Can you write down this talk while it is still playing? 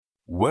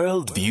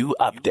Worldview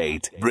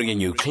Update,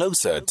 bringing you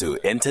closer to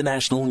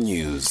international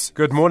news.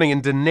 Good morning.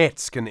 In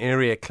Donetsk, an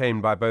area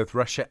claimed by both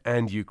Russia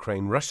and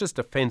Ukraine, Russia's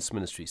defense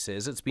ministry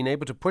says it's been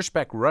able to push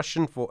back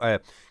Russia's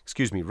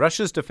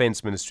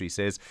defense ministry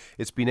says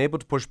it's been able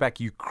to push back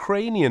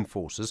Ukrainian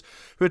forces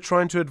who are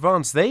trying to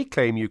advance. They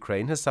claim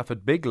Ukraine has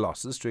suffered big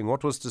losses during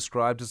what was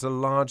described as a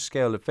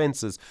large-scale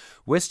offensive.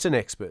 Western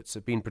experts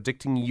have been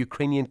predicting a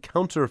Ukrainian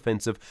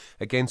counteroffensive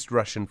against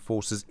Russian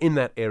forces in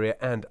that area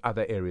and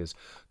other areas.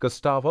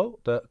 Gustavo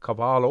de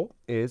Carvalho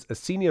is a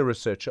senior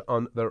researcher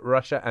on the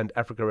Russia and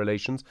Africa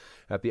relations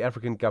at the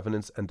African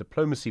Governance and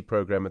Diplomacy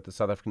Program at the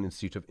South African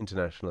Institute of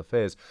International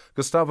Affairs.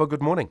 Gustavo,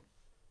 good morning.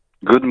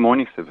 Good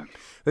morning, Stephen.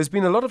 There's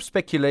been a lot of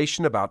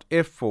speculation about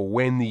if or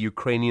when the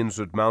Ukrainians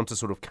would mount a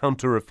sort of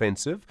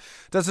counteroffensive.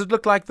 Does it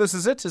look like this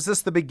is it? Is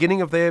this the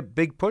beginning of their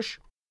big push?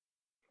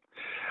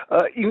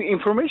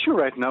 Information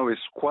right now is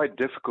quite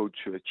difficult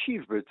to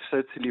achieve, but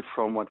certainly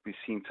from what we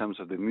see in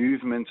terms of the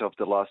movement of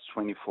the last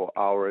 24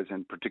 hours,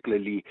 and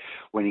particularly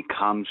when it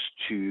comes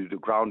to the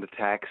ground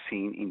attacks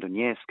in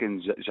Donetsk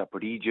and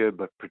Zaporizhia,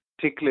 but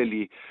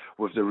particularly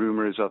with the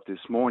rumors of this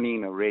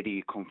morning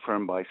already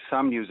confirmed by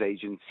some news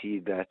agency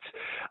that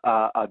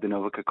the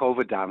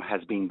Novokakova Dam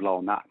has been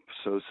blown up.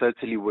 So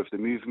certainly with the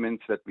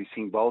movements that we've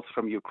seen both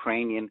from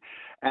Ukrainian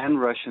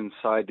and Russian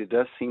side, it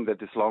does seem that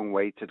this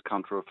long-awaited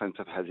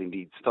counteroffensive has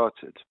indeed started.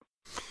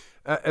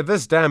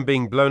 This dam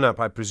being blown up,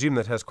 I presume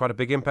that has quite a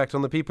big impact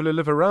on the people who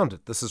live around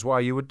it. This is why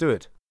you would do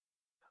it.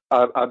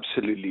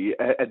 Absolutely.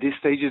 At this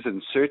stage, it's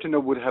uncertain who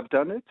would have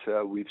done it.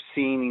 We've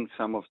seen in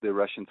some of the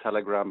Russian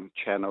telegram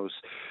channels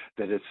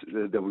that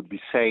would be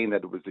saying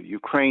that it was the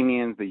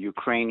Ukrainians. The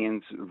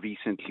Ukrainians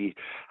recently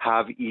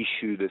have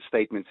issued a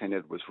statement saying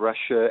it was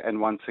Russia. And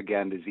once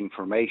again, this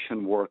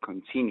information war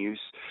continues.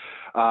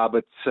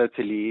 But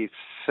certainly,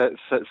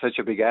 such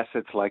a big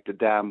asset like the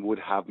dam would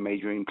have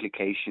major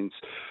implications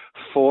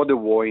for the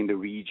war in the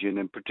region,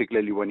 and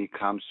particularly when it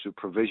comes to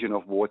provision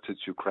of water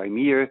to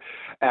Crimea.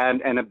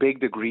 And a big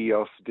degree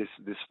of this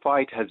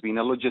fight has been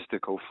a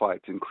logistical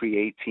fight and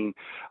creating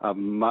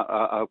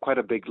quite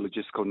a big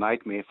logistical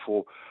nightmare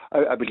for,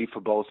 I believe,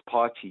 for both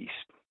parties.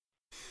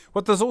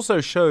 What this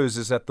also shows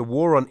is that the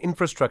war on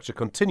infrastructure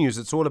continues.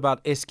 It's all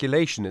about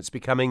escalation. It's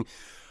becoming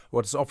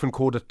what's often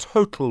called a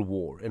total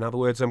war. In other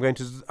words, I'm going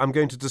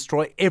to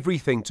destroy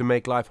everything to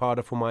make life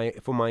harder for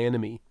my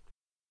enemy.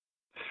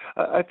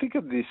 I think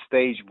at this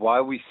stage,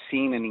 while we've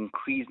seen an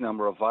increased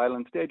number of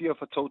violence, the idea of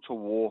a total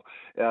war,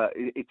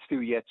 it's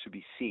still yet to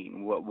be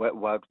seen.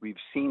 What we've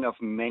seen of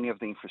many of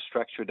the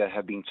infrastructure that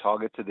have been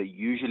targeted, they're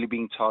usually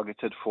being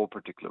targeted for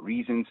particular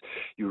reasons.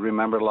 You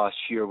remember last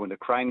year when the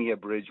Crimea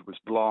bridge was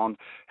blown,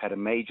 had a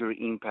major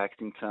impact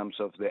in terms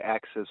of the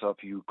access of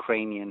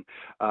Ukrainian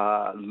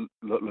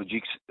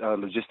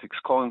logistics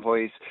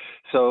convoys.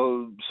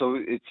 So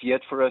it's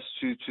yet for us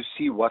to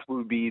see what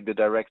will be the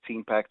direct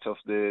impact of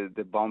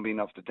the bombing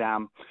of the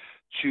dam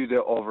to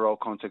the overall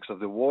context of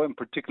the war, and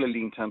particularly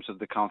in terms of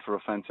the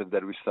counteroffensive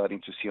that we're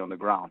starting to see on the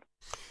ground.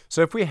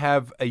 So if we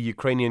have a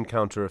Ukrainian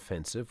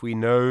counteroffensive, we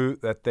know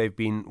that they've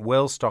been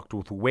well stocked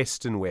with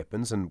Western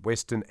weapons and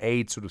Western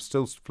aid sort of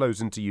still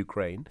flows into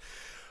Ukraine.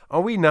 Are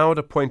we now at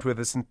a point where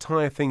this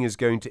entire thing is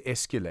going to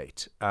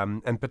escalate?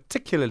 And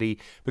particularly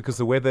because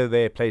the weather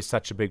there plays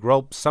such a big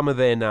role. Summer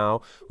there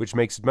now, which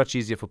makes it much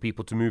easier for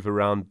people to move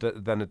around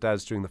than it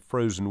does during the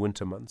frozen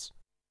winter months.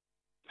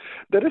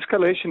 That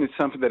escalation is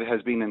something that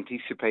has been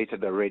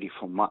anticipated already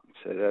for months.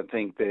 I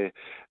think the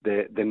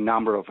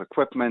number of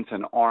equipment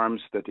and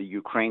arms that the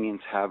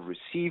Ukrainians have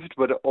received,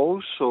 but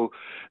also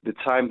the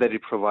time that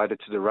it provided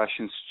to the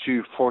Russians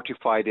to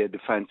fortify their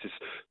defenses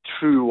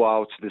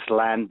throughout this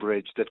land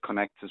bridge that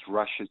connects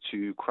Russia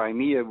to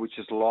Crimea, which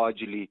is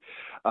largely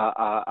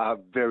a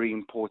very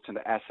important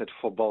asset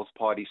for both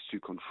parties to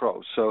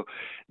control. So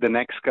the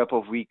next couple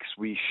of weeks,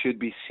 we should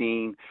be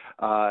seeing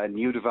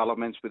new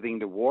developments within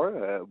the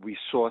war. We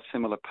saw a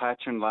similar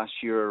pattern last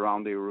year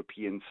around the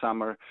European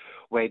summer,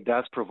 where it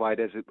does provide,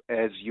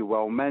 as you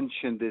well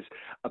mentioned, this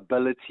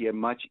ability, a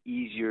much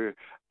easier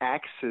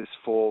access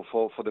for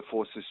the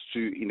forces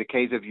to, in the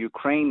case of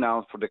Ukraine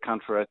now, for the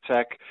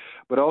counterattack,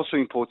 but also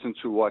important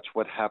to watch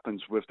what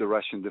happens with the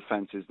Russian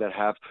defenses that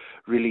have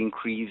really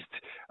increased,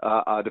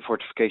 the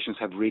fortifications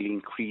have really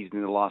increased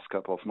in the last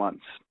couple of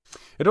months.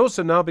 It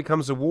also now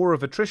becomes a war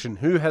of attrition.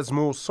 Who has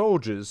more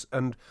soldiers?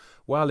 And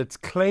while it's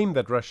claimed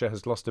that Russia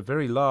has lost a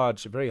very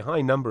large, a very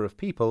high number of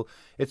people,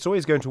 it's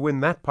always going to win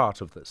that part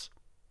of this.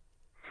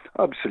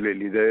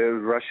 Absolutely. The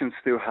Russians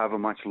still have a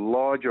much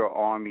larger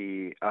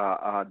army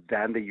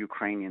than the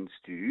Ukrainians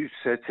do.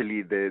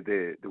 Certainly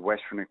the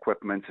Western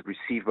equipment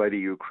received by the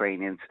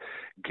Ukrainians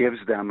gives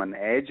them an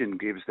edge and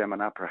gives them an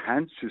upper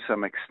hand to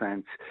some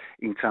extent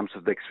in terms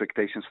of the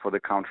expectations for the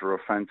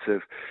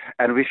counteroffensive.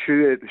 And we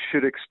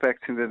should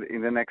expect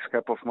in the next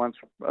couple of months,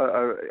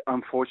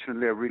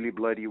 unfortunately, a really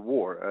bloody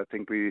war. I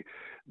think we're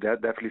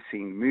definitely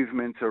seeing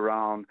movements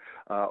around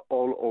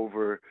all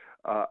over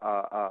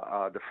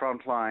the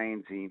front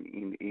lines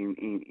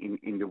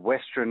in the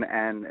western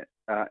and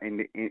in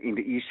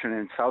the eastern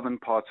and southern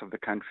parts of the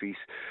countries.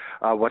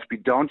 What we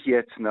don't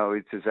yet know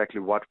is exactly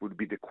what would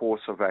be the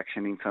course of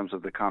action in terms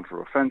of the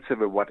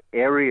counteroffensive, or what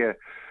area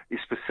is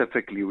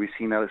specifically. We've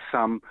seen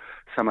some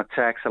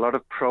attacks, a lot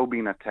of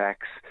probing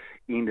attacks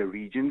in the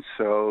region.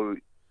 So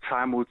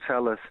time will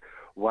tell us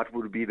what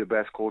would be the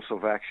best course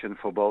of action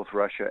for both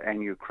Russia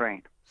and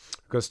Ukraine.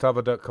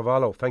 Gustavo de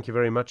Carvalho, thank you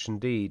very much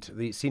indeed.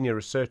 The senior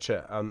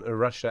researcher on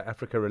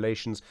Russia-Africa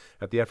relations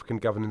at the African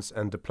Governance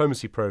and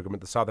Diplomacy Program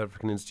at the South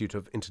African Institute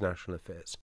of International Affairs.